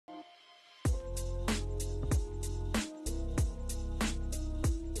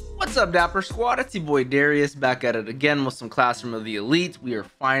What's up, Dapper Squad? It's your boy Darius back at it again with some Classroom of the Elite. We are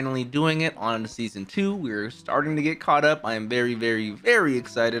finally doing it on season 2. We're starting to get caught up. I am very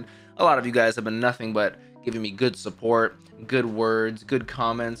excited. A lot of you guys have been nothing but giving me good support, good words, good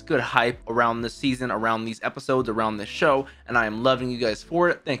comments, good hype around this season, around these episodes, around this show, and I am loving you guys for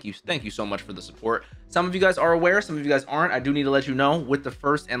it. Thank you so much for the support. Some of you guys are aware, some of you guys aren't. I do need to let you know, with the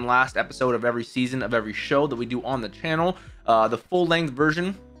first and last episode of every season of every show that we do on the channel, the full-length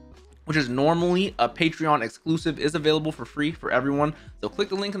version, which is normally a Patreon exclusive, is available for free for everyone. So click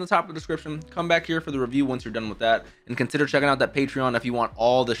the link in the top of the description, come back here for the review once you're done with that, and consider checking out that Patreon if you want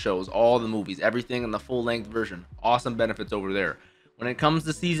all the shows, all the movies, everything in the full-length version. Awesome benefits over there. When it comes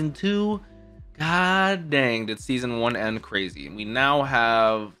to season 2, god dang, did season 1 end crazy. We now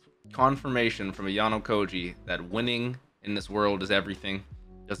have confirmation from Ayano Koji that winning in this world is everything.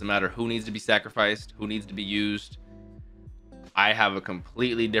 Doesn't matter who needs to be sacrificed, who needs to be used. I have a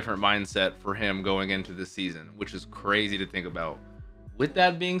completely different mindset for him going into this season, which is crazy to think about. With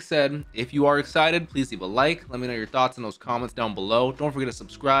that being said, if you are excited, please leave a like. Let me know your thoughts in those comments down below. Don't forget to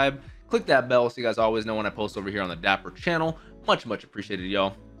subscribe. Click that bell so you guys always know when I post over here on the Dapper channel. Much appreciated,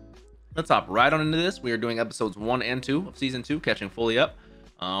 y'all. Let's hop right on into this. We are doing episodes 1 and 2 of season 2, catching fully up.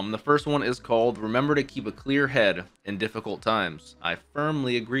 The first one is called Remember to Keep a Clear Head in Difficult Times. I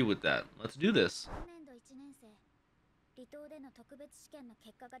firmly agree with that. Let's do this.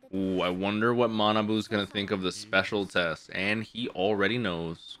 Ooh, I wonder what Manabu's gonna think of the special test, and he already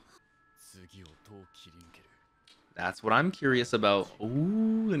knows. That's what I'm curious about.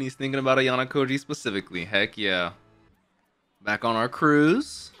 Ooh, and he's thinking about Ayano Koji specifically. Heck yeah. Back on our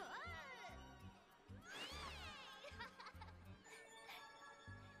cruise.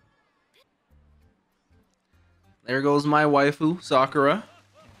 There goes my waifu, Sakura.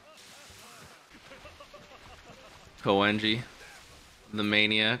 Koenji, the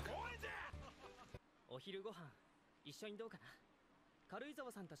maniac.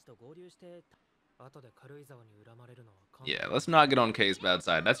 Yeah, let's not get on Kei's bad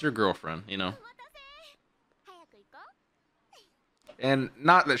side. That's your girlfriend, you know. And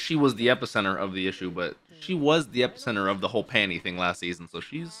not that she was the epicenter of the issue, but she was the epicenter of the whole panty thing last season, so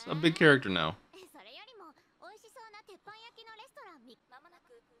she's a big character now.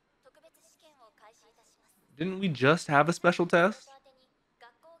 Didn't we just have a special test?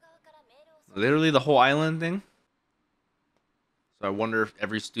 Literally the whole island thing? So I wonder if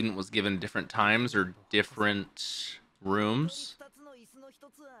every student was given different times or different rooms.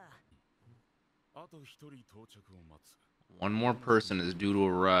 One more person is due to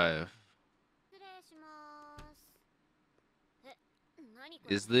arrive.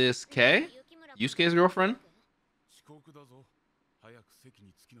 Is this Kei? Yusuke's girlfriend?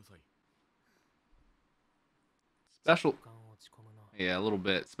 Special... Yeah, a little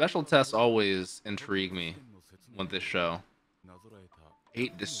bit. Special tests always intrigue me with this show.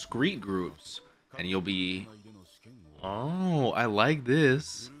 8 discrete groups, and you'll be... Oh, I like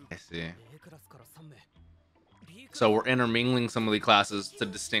this. I see. So we're intermingling some of the classes to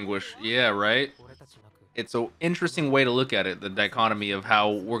distinguish. Yeah, right? It's an interesting way to look at it, the dichotomy of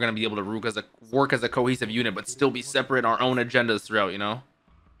how we're going to be able to work as a cohesive unit, but still be separate in our own agendas throughout, you know?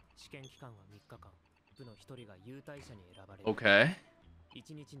 Okay.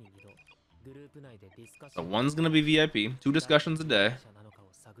 So one's gonna be VIP, 2 discussions a day.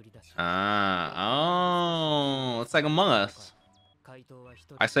 Oh, it's like Among Us.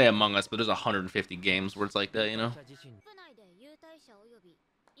 I say Among Us, but there's 150 games where it's like that, you know?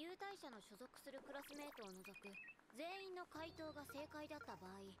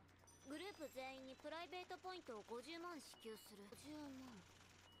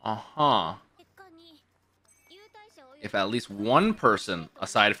 Uh-huh. If at least one person,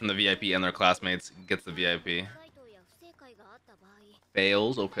 aside from the VIP and their classmates, gets the VIP.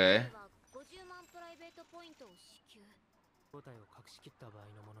 Fails, okay.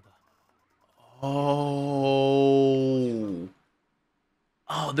 Oh.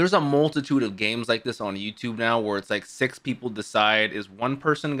 Oh, there's a multitude of games like this on YouTube now where it's like 6 people decide, is one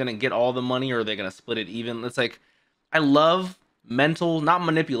person gonna get all the money or are they gonna split it even? It's like, I love mental, not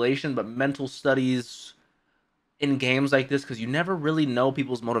manipulation, but mental studies in games like this, because you never really know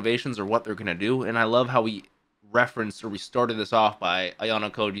people's motivations or what they're gonna do. And I love how we referenced, or we started this off by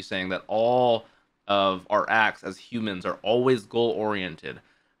Ayano Koji saying that all of our acts as humans are always goal oriented.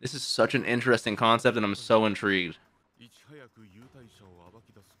 This is such an interesting concept, and I'm so intrigued.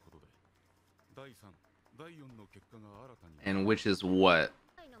 And which is what?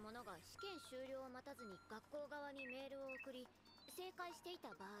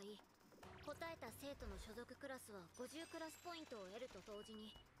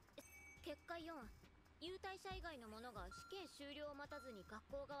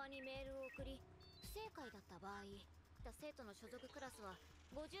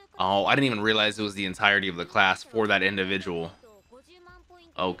 Oh, I didn't even realize it was the entirety of the class for that individual.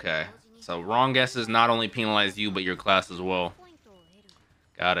 Okay. So wrong guesses not only penalize you, but your class as well.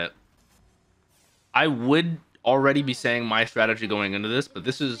 Got it. I would already be saying my strategy going into this, but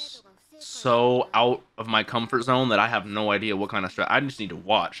this is so out of my comfort zone that I have no idea what kind of strat. I just need to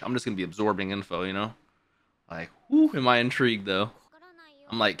watch. I'm just going to be absorbing info, you know? Like, whoo, am I intrigued, though?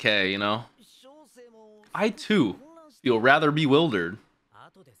 I'm like Kei, you know? I, too, feel rather bewildered.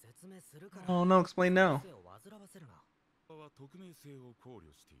 Oh, no, explain now.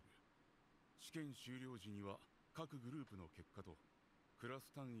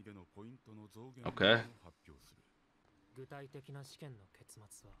 Okay.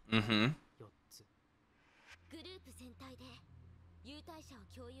 Mm-hmm.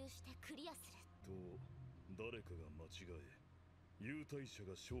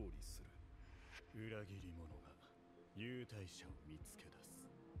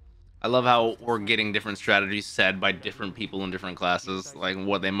 I love how we're getting different strategies said by different people in different classes, like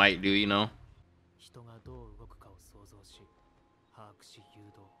what they might do, you know?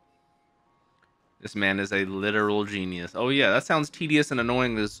 This man is a literal genius. Oh yeah, that sounds tedious and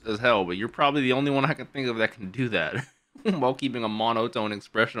annoying as hell, but you're probably the only one I can think of that can do that while keeping a monotone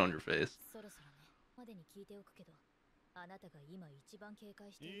expression on your face.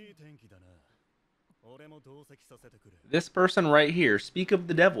 This person right here, speak of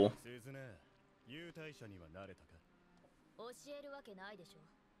the devil.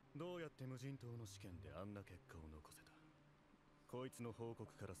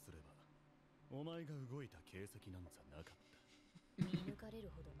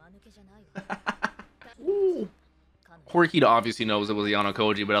 Horikita obviously knows it was Yano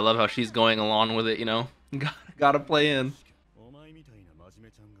Koji, but I love how she's going along with it, you know? Gotta play in.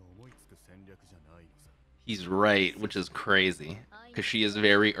 He's right, which is crazy, because she is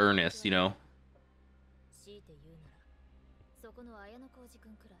very earnest, you know?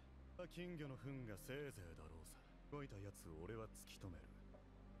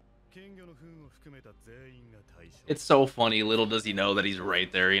 It's so funny, little does he know that he's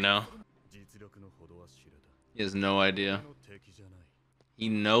right there, you know? He has no idea. He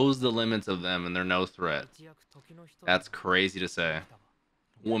knows the limits of them and they're no threat. That's crazy to say.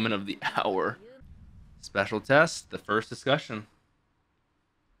 Woman of the hour. Special test, the first discussion.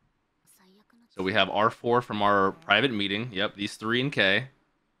 So we have R4 from our private meeting. Yep, these three and K.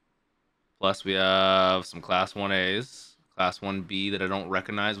 Plus we have some Class 1As. Class 1B that I don't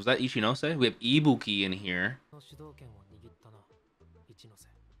recognize. Was that Ichinose? We have Ibuki in here.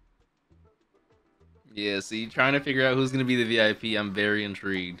 Yeah, see, trying to figure out who's going to be the VIP. I'm very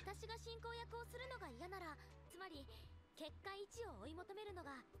intrigued.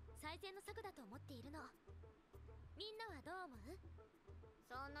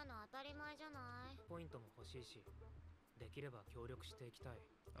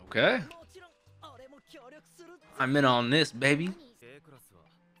 Okay. I'm in on this, baby.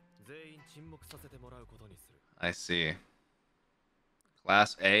 I see.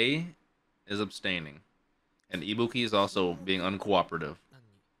 Class A is abstaining. And Ibuki is also being uncooperative.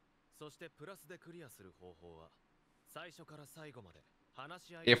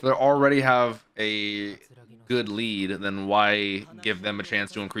 If they already have a good lead, then why give them a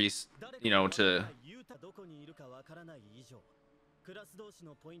chance to increase, you know, to...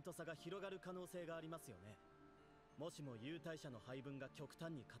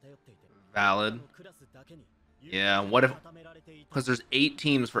 Valid. Yeah, what if... Because there's 8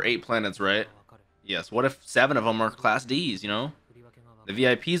 teams for 8 planets, right? Yes, what if 7 of them are Class Ds, you know? The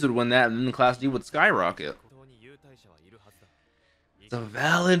VIPs would win that, and then the Class D would skyrocket. It's a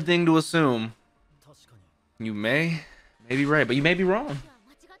valid thing to assume. You may be right, but you may be wrong.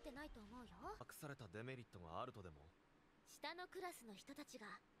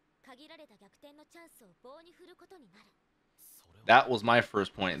 That was my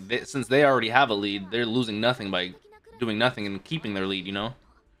first point. Since they already have a lead, they're losing nothing by doing nothing and keeping their lead, you know?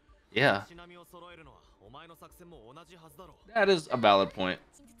 Yeah. That is a valid point.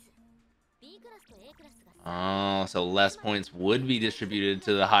 Oh, so less points would be distributed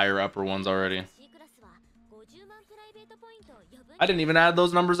to the higher upper ones already. I didn't even add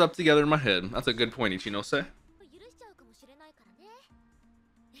those numbers up together in my head. That's a good point, Ichinose.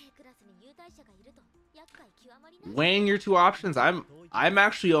 Weighing your two options, I'm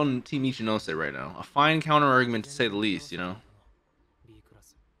actually on Team Ichinose right now. A fine counter argument to say the least, you know.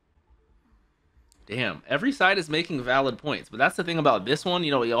 Damn, every side is making valid points, but that's the thing about this one,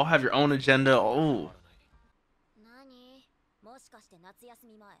 you know, you all have your own agenda. Oh,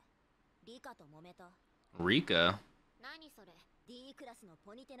 Rika.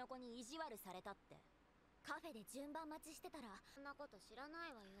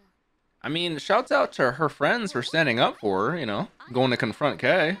 I mean, shouts out to her friends for standing up for her, you know, going to confront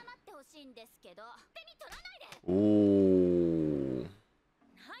Kei. Ooh.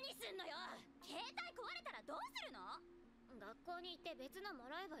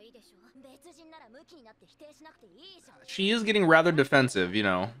 She is getting rather defensive, you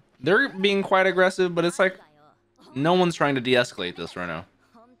know. They're being quite aggressive, but it's like no one's trying to de-escalate this right now.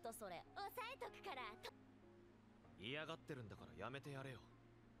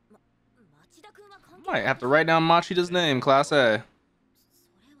 Might have to write down Machida's name, Class A.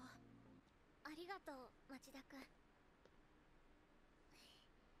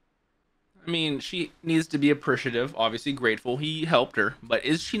 I mean, she needs to be appreciative, obviously grateful. He helped her, but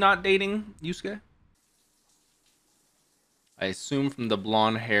is she not dating Yusuke? I assume from the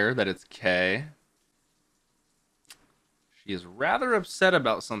blonde hair that it's Kei. She is rather upset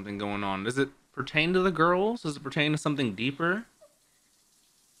about something going on. Does it pertain to the girls? Does it pertain to something deeper?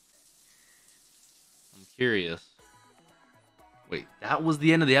 I'm curious. Wait, that was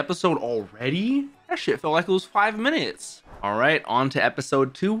the end of the episode already? That shit felt like it was 5 minutes. All right, on to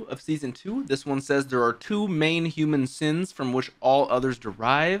episode 2 of season 2. This one says there are 2 main human sins from which all others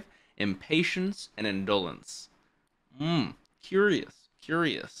derive: impatience and indolence. Curious.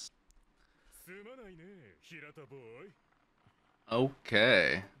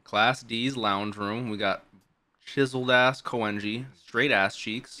 Okay, Class D's lounge room. We got chiseled ass Koenji, straight ass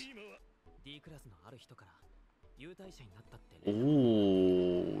cheeks.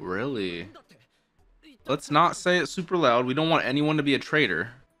 Ooh, really? Let's not say it super loud. We don't want anyone to be a traitor.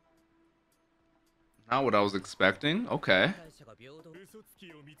 Not what I was expecting. Okay.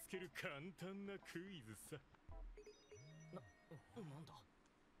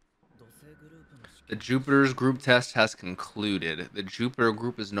 The Jupiter's group test has concluded. The Jupiter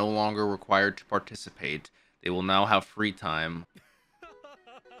group is no longer required to participate. They will now have free time.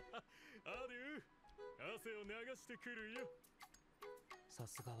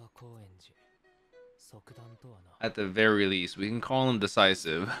 At the very least, we can call him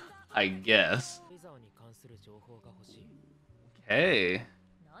decisive, I guess. Okay.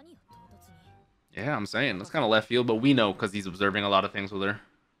 Yeah, I'm saying, that's kind of left field, but we know because he's observing a lot of things with her.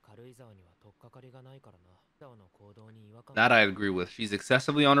 That I agree with. She's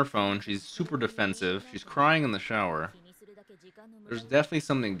excessively on her phone. She's super defensive. She's crying in the shower. There's definitely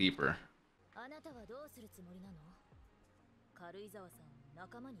something deeper.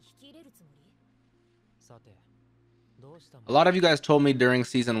 A lot of you guys told me during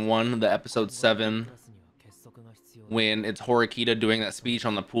season 1, the episode 7, when it's Horikita doing that speech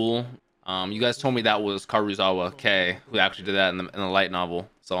on the pool. You guys told me that was Karuizawa, Kei, who actually did that in the light novel.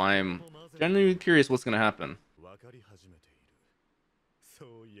 So I'm genuinely curious what's going to happen.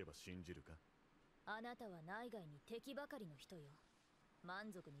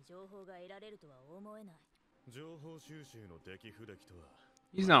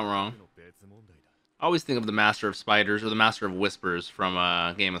 He's not wrong. I always think of the Master of Spiders or the Master of Whispers from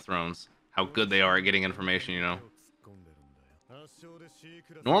Game of Thrones. How good they are at getting information, you know.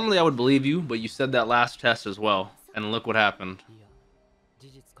 Normally I would believe you, but you said that last test as well, and look what happened.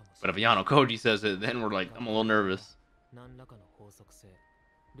 But if Ayano Koji says it, then we're like, I'm a little nervous.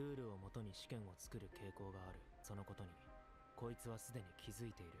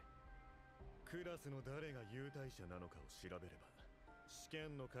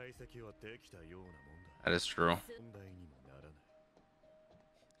 That is true.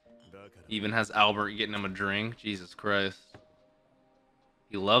 Even has Albert getting him a drink. Jesus Christ.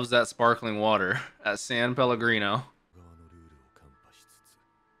 He loves that sparkling water at San Pellegrino.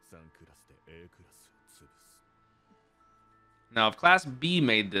 Now, if Class B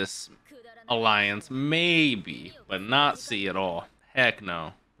made this alliance, maybe, but not C at all. Heck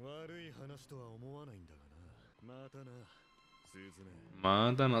no.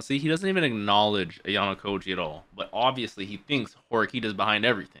 See, he doesn't even acknowledge Ayano Koji at all, but obviously he thinks Horikita's behind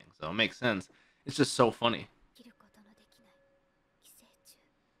everything, so it makes sense. It's just so funny.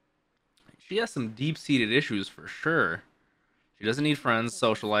 She has some deep-seated issues for sure. She doesn't need friends,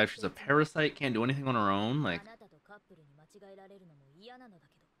 social life, she's a parasite, can't do anything on her own. Like,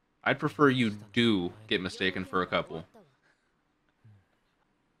 I'd prefer you do get mistaken for a couple.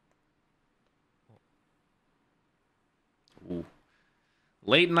 Ooh.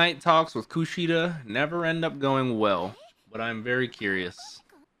 Late night talks with Kushida never end up going well, but I'm very curious.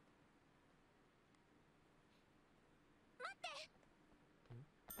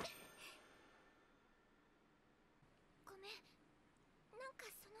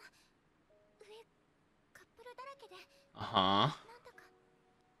 Uh-huh.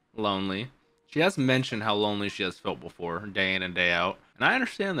 Lonely. She has mentioned how lonely she has felt before, day in and day out. And I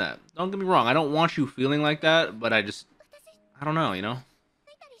understand that. Don't get me wrong. I don't want you feeling like that, but I don't know, you know?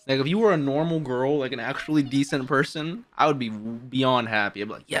 Like, if you were a normal girl, like an actually decent person, I would be beyond happy. I'd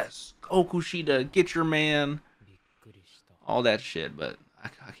be like, yes, go Kushida, get your man. All that shit, but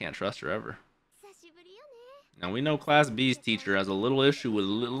I can't trust her ever. Now, we know Class B's teacher has a little issue with a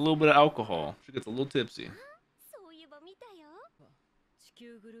little bit of alcohol. She gets a little tipsy.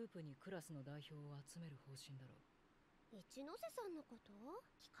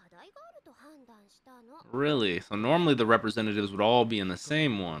 Really? So normally the representatives would all be in the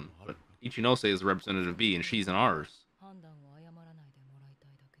same one, but Ichinose is representative B and she's in ours.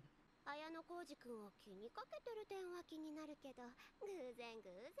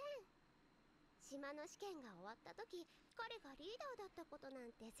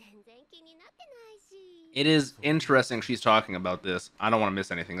 It is interesting she's talking about this. I don't want to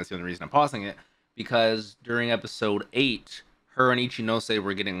miss anything. That's the only reason I'm pausing it. Because during episode 8, her and Ichinose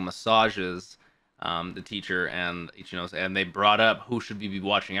were getting massages, the teacher and Ichinose, and they brought up who should we be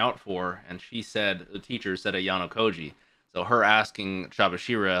watching out for, and she said, the teacher said Ayano Koji. So her asking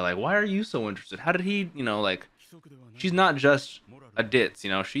Shabashira, like, why are you so interested? How did he, you know, like, she's not just a ditz, you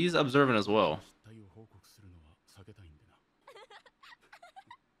know, she's observant as well.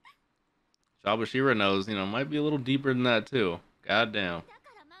 Shabashira knows, you know, might be a little deeper than that too. God damn.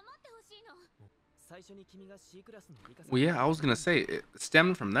 Well, yeah, I was gonna say, it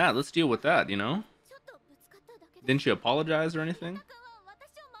stemmed from that. Let's deal with that, you know? Didn't she apologize or anything?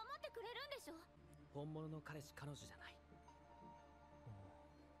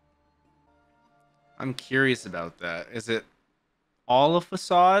 I'm curious about that. Is it all a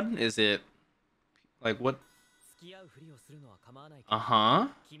facade? Is it, like, what? Uh-huh.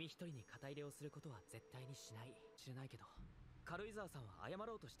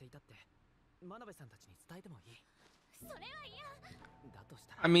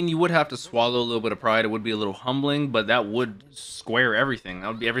 I mean, you would have to swallow a little bit of pride. It would be a little humbling, but that would square everything. That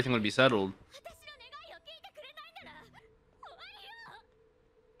would be, everything would be settled.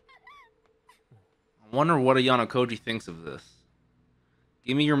 I wonder what Ayano Koji thinks of this.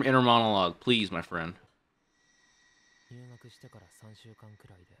 Give me your inner monologue, please, my friend.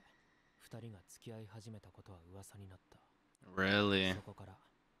 Really?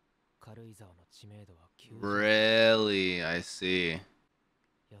 Really? I see.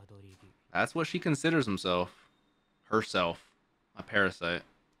 That's what she considers herself, a parasite.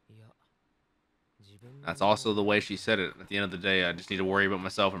 That's also the way she said it. At the end of the day, I just need to worry about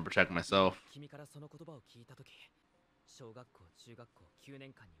myself and protect myself.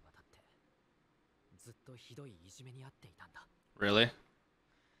 Really?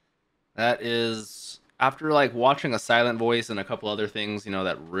 That is, after like watching A Silent Voice and a couple other things, you know,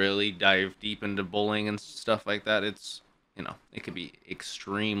 that really dive deep into bullying and stuff like that, it's, you know, it could be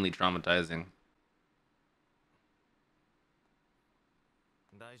extremely traumatizing.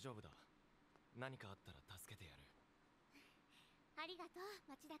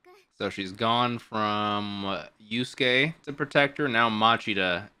 So she's gone from Yusuke to protect her, now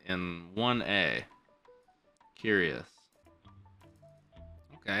Machida in 1A. Curious.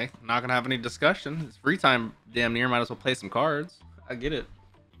 Okay, not gonna have any discussion. It's free time, damn near. Might as well play some cards. I get it.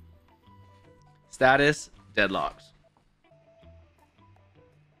 Status, deadlocked.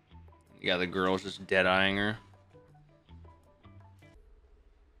 Yeah, the girl's just dead-eyeing her.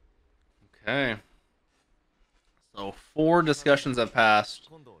 Okay. So 4 discussions have passed.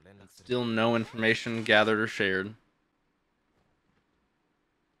 Still no information gathered or shared.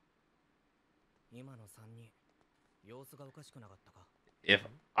 If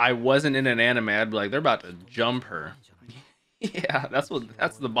I wasn't in an anime, I'd be like, they're about to jump her. Yeah, that's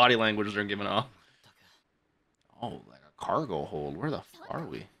the body language they're giving off. Oh, like a cargo hold. Where the fuck are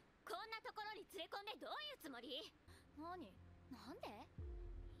we?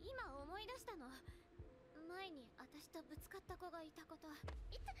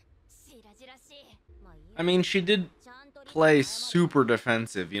 I mean, she did play super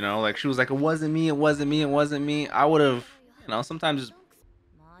defensive, you know? Like, she was like, it wasn't me, it wasn't me, it wasn't me. I would have, you know, sometimes...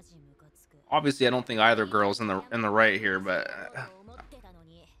 Obviously, I don't think either girl's in the right here, but...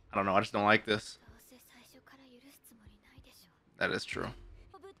 I don't know, I just don't like this. That is true.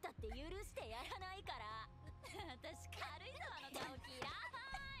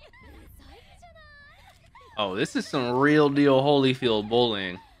 Oh, this is some real deal Holyfield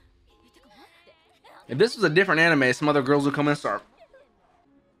bullying. If this was a different anime, some other girls would come in and start.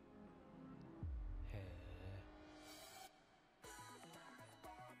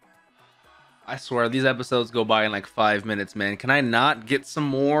 I swear these episodes go by in like 5 minutes, man. Can I not get some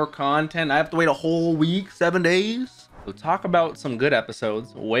more content? I have to wait a whole week, 7 days. So talk about some good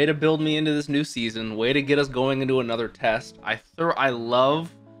episodes. Way to build me into this new season. Way to get us going into another test. I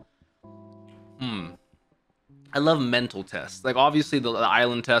love mental tests. Like obviously the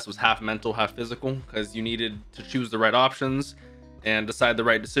island test was half mental, half physical, because you needed to choose the right options and decide the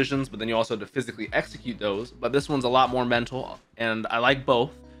right decisions, but then you also had to physically execute those. But this one's a lot more mental, and I like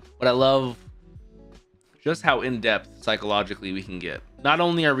both. But I love just how in-depth psychologically we can get. Not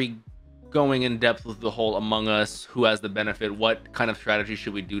only are we going in depth with the whole Among Us, who has the benefit, what kind of strategy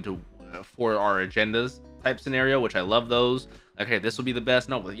should we do to for our agendas type scenario, which I love those. Okay, this will be the best.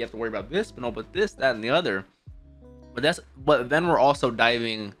 No, but you have to worry about this, but no, but this, that, and the other. But then we're also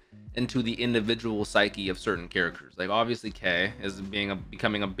diving into the individual psyche of certain characters. Like obviously Kei is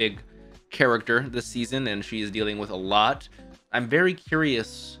becoming a big character this season, and she is dealing with a lot. I'm very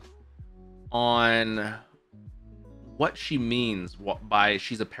curious on what she means by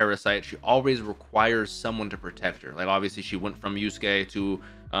she's a parasite. She always requires someone to protect her. Like obviously she went from Yusuke to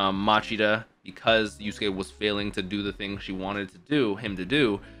Machida because Yusuke was failing to do the thing she wanted him to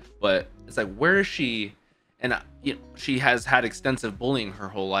do. But it's like, where is she? And you know, she has had extensive bullying her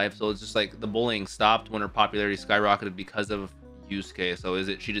whole life, so it's just like the bullying stopped when her popularity skyrocketed because of Yusuke. So is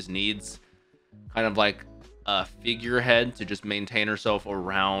it she just needs kind of like a figurehead to just maintain herself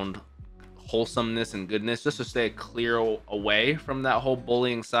around wholesomeness and goodness, just to stay clear away from that whole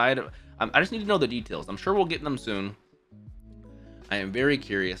bullying side? I just need to know the details. I'm sure we'll get them soon. I am very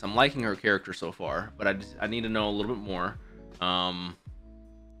curious. I'm liking her character so far, but I need to know a little bit more.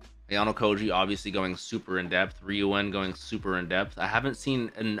 Ayano Koji obviously going super in depth. Ryuen going super in depth. I haven't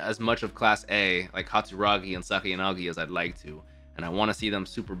seen as much of Class A like Katsuragi and Sakayanagi as I'd like to, and I want to see them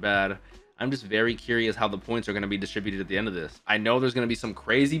super bad. I'm just very curious how the points are going to be distributed at the end of this. I know there's going to be some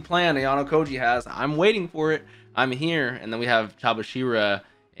crazy plan Ayano Koji has. I'm waiting for it. I'm here. And then we have Chabashira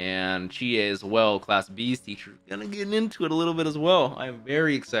and Chie as well, Class B's teacher, gonna get into it a little bit as well. I'm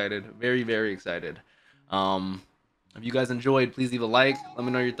very excited. Very, very excited. If you guys enjoyed, please leave a like. Let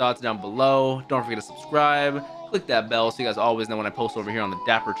me know your thoughts down below. Don't forget to subscribe. Click that bell so you guys always know when I post over here on the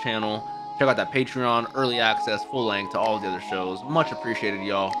Dapper channel. Check out that Patreon, early access, full length to all the other shows. Much appreciated,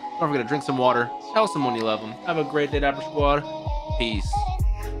 y'all. Don't forget to drink some water. Tell someone you love them. Have a great day, Dapper Squad. Peace.